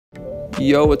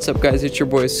Yo, what's up guys, it's your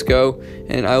boy SXHO,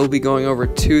 and I will be going over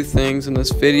two things in this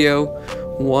video.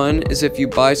 One is if you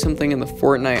buy something in the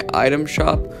Fortnite item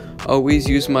shop, always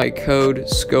use my code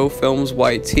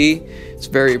SXHOFilmsYT. It's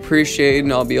very appreciated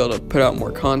and I'll be able to put out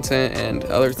more content and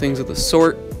other things of the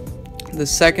sort. The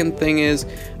second thing is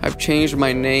I've changed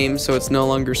my name, so it's no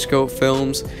longer SXHO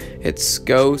Films. It's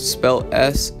SXHO, spelled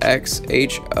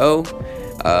SXHO.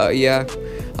 Yeah,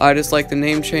 I just like the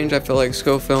name change. I feel like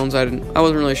SXHO Films, I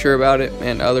wasn't really sure about it,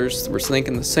 and others were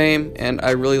thinking the same, and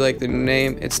I really like the new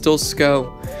name. It's still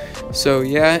SXHO. So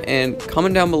yeah, and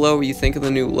comment down below what you think of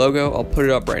the new logo. I'll put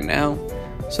it up right now.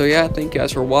 So yeah, thank you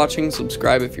guys for watching.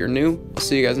 Subscribe if you're new. I'll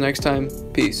see you guys next time.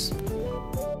 Peace.